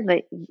there,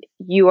 that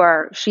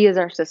she is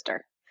our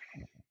sister.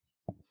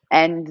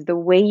 And the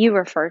way you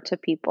refer to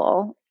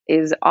people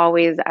is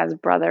always as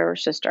brother or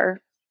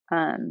sister,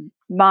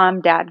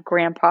 mom, dad,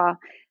 grandpa,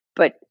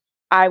 but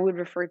I would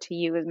refer to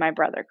you as my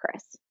brother,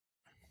 Chris.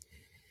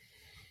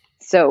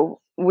 So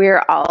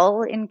we're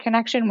all in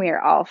connection. We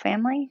are all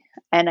family.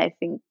 And I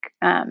think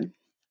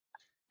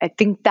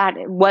that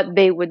what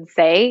they would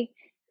say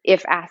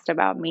if asked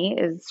about me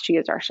is she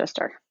is our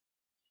sister.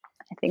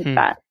 I think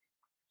that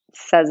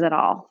says it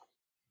all.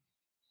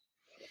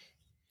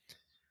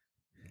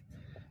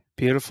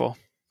 Beautiful.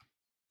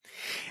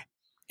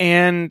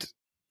 And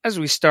as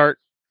we start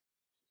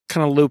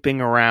kind of looping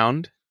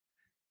around,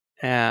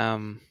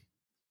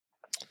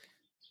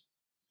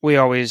 we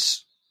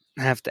always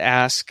have to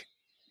ask,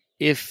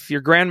 if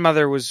your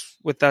grandmother was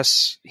with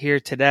us here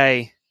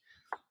today,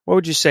 what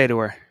would you say to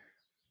her?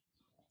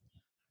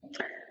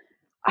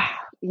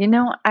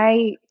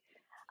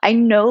 I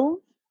know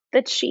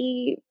that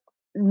she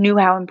knew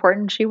how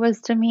important she was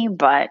to me,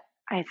 but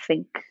I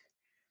think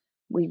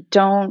we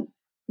don't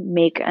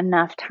make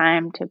enough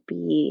time to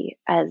be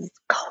as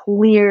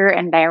clear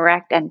and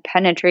direct and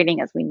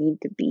penetrating as we need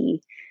to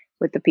be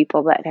with the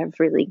people that have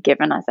really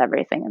given us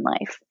everything in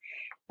life.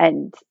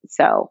 And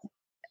so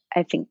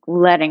I think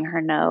letting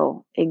her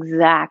know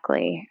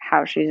exactly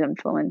how she's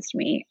influenced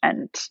me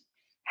and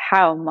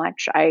how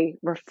much I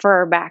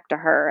refer back to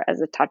her as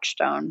a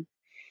touchstone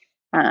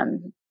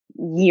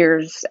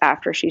years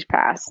after she's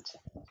passed.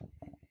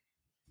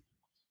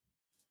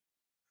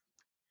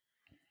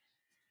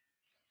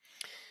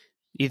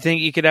 You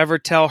think you could ever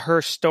tell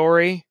her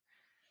story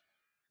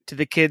to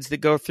the kids that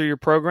go through your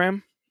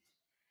program?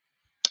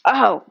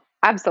 Oh,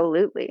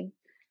 absolutely.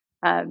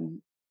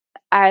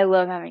 I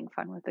love having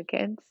fun with the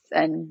kids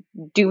and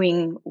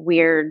doing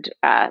weird,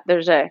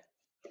 there's a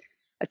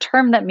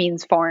term that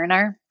means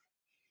foreigner.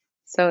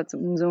 So it's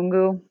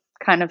mzungu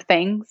kind of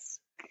things,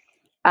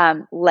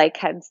 like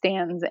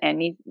headstands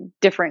and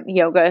different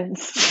yoga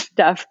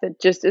stuff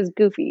that just is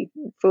goofy,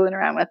 fooling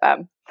around with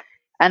them.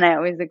 And I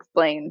always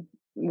explain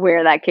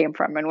where that came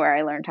from and where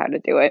I learned how to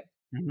do it.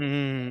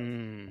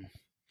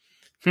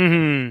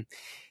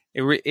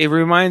 It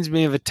reminds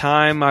me of a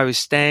time I was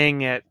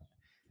staying at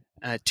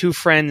two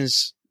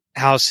friends'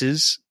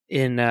 houses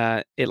in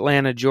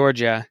Atlanta,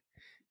 Georgia.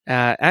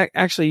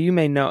 Actually, you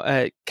may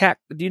know Kat.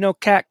 Do you know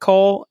Kat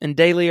Cole and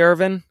Daly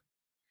Irvin?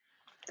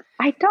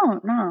 I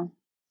don't know.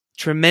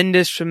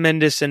 Tremendous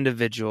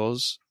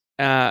individuals.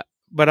 But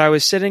I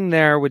was sitting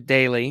there with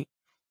Daly,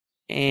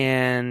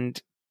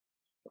 and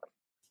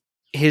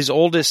his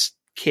oldest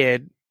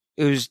kid,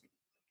 who's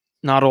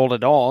not old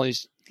at all,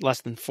 he's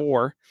less than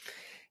 4,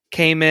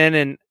 came in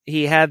and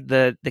he had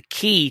the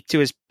key to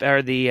his,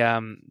 or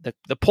the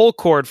pull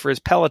cord for his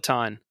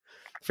Peloton,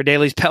 for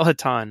Daly's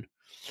Peloton.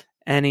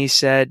 And he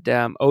said,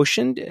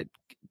 Ocean,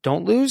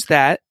 don't lose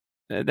that.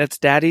 That's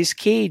Daddy's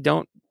key.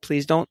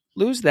 Please don't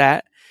lose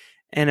that.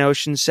 And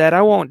Ocean said,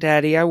 I won't,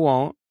 Daddy, I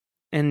won't.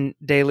 And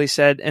Daly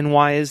said, and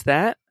why is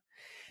that?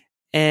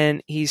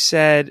 And he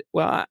said,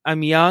 well,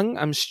 I'm young,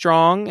 I'm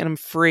strong, and I'm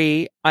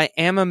free. I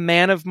am a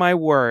man of my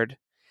word.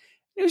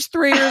 He was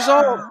 3 years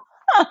old.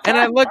 And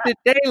I looked at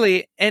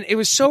Daly, and it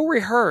was so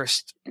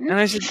rehearsed. And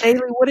I said,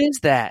 Daly, what is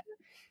that?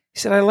 He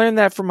said, I learned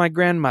that from my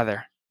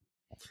grandmother.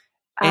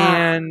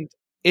 And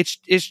it's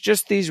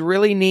just these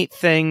really neat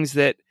things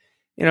that,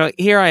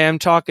 here I am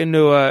talking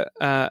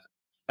to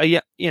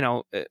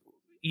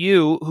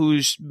you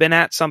who's been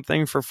at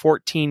something for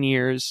 14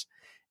 years.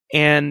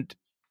 And,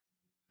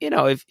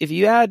 if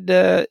you had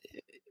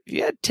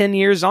 10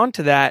 years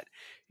onto that,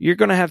 you're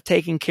going to have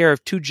taken care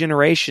of 2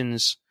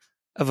 generations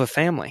of a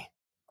family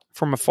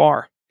from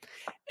afar.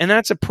 And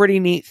that's a pretty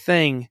neat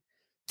thing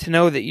to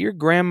know that your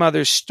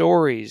grandmother's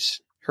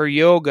stories, her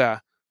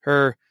yoga,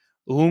 her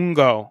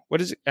lungo,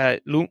 what is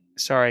it?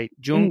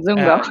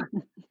 Zungo.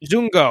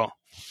 Zungo.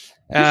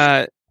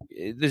 The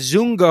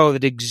Zungo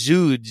that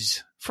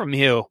exudes from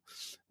you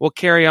will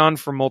carry on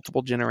for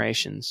multiple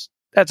generations.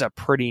 That's a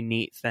pretty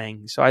neat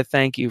thing. So I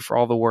thank you for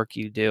all the work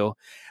you do.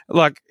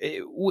 Look,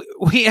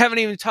 we haven't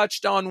even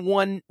touched on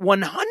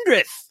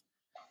 1/100th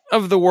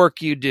of the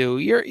work you do.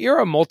 You're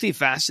a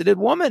multifaceted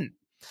woman.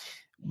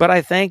 But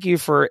I thank you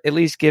for at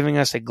least giving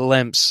us a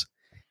glimpse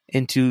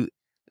into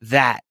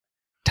that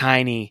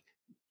tiny,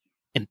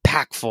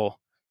 impactful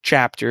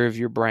chapter of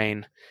your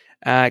brain.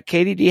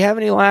 Katie, do you have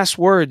any last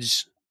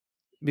words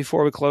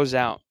before we close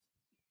out?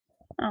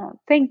 Oh,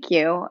 thank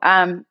you.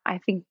 I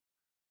think,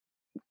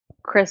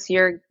 Chris,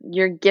 your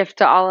gift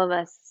to all of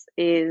us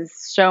is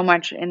so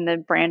much in the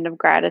brand of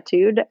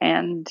gratitude.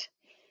 And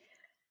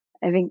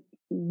I think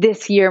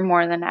this year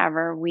more than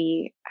ever,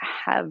 we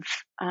have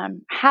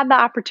had the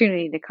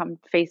opportunity to come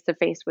face to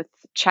face with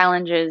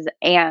challenges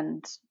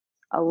and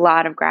a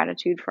lot of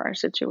gratitude for our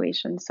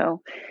situation.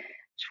 So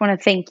just want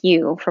to thank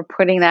you for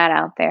putting that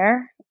out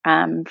there,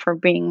 for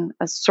being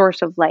a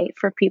source of light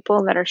for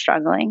people that are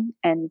struggling,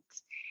 and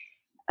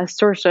a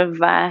source of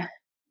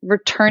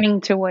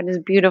returning to what is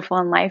beautiful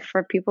in life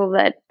for people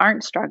that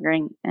aren't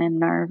struggling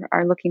and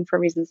are looking for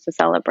reasons to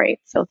celebrate.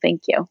 So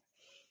thank you.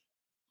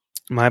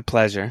 My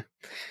pleasure.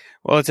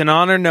 Well, it's an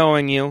honor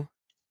knowing you.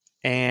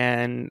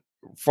 And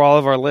for all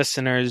of our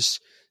listeners,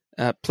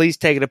 please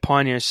take it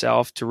upon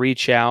yourself to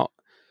reach out,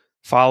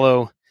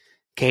 follow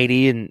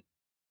Katie and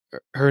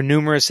her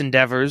numerous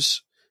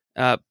endeavors.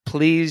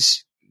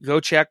 Please go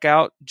check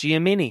out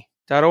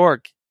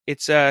giamini.org.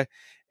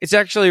 It's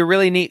actually a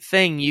really neat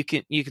thing. You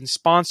can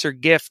sponsor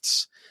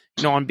gifts,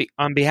 on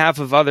behalf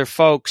of other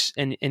folks,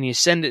 and you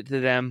send it to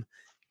them,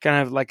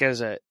 kind of like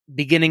as a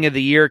beginning of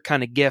the year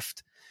kind of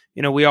gift.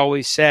 We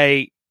always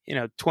say,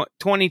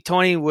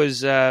 2020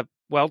 was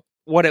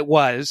what it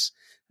was,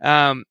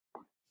 and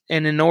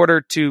in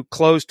order to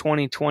close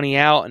 2020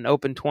 out and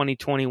open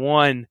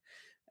 2021,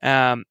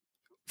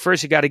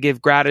 first you got to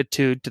give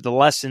gratitude to the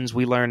lessons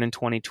we learned in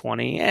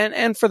 2020,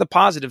 and for the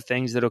positive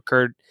things that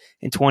occurred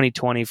in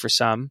 2020 for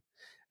some.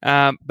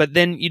 But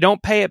then you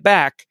don't pay it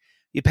back,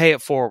 you pay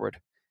it forward.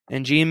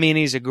 And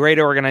Giamini is a great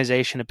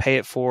organization to pay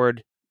it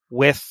forward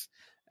with.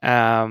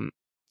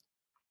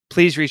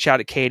 Please reach out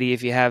to Katie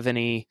if you have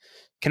any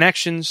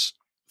connections,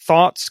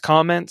 thoughts,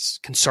 comments,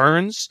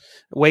 concerns,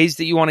 ways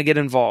that you want to get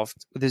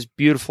involved with this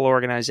beautiful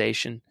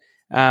organization.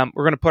 We're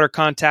going to put our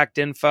contact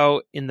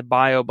info in the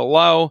bio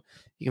below.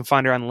 You can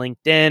find her on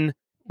LinkedIn,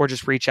 or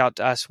just reach out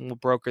to us and we'll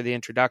broker the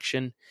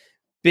introduction.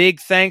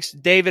 Big thanks to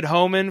David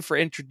Homan for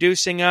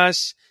introducing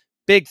us.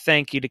 Big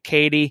thank you to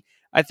Katie.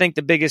 I think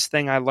the biggest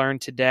thing I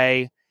learned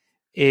today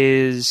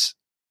is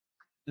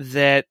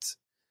that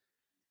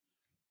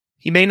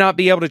you may not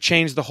be able to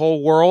change the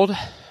whole world,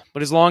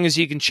 but as long as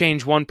you can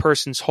change one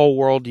person's whole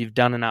world, you've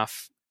done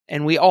enough.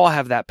 And we all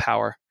have that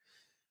power.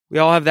 We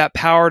all have that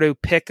power to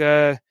pick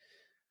whether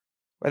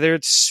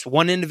it's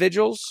 1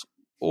 individuals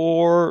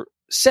or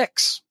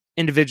 6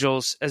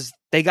 individuals as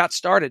they got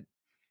started,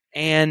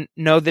 and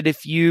know that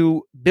if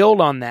you build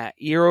on that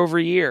year over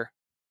year,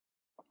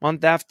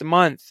 month after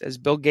month, as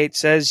Bill Gates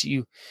says,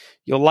 you'll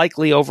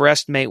likely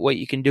overestimate what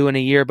you can do in a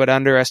year, but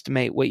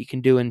underestimate what you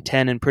can do in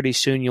 10. And pretty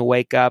soon you'll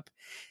wake up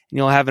and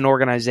you'll have an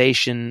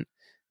organization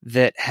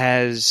that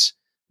has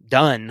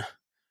done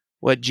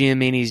what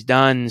Giamini's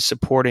done,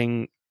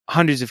 supporting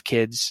hundreds of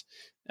kids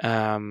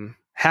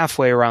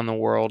halfway around the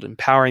world,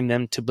 empowering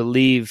them to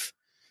believe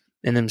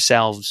in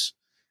themselves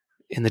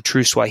in the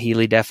true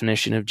Swahili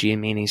definition of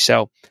Giamini.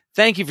 So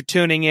thank you for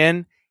tuning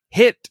in.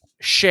 Hit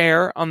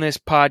share on this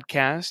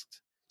podcast.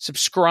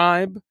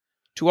 Subscribe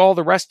to all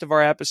the rest of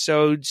our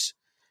episodes,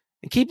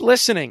 and keep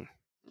listening.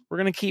 We're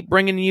going to keep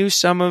bringing you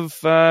some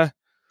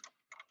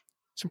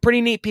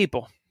pretty neat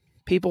people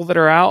that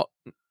are out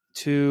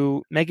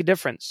to make a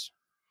difference.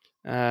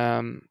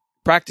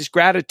 practice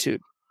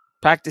gratitude,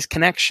 practice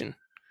connection,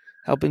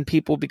 helping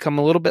people become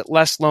a little bit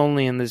less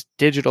lonely in this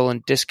digital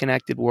and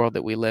disconnected world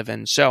that we live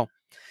in. So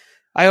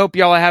I hope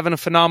y'all are having a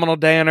phenomenal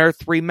day on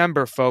Earth.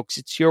 Remember, folks,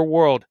 it's your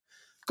world.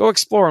 Go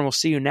explore, and we'll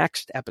see you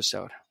next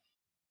episode.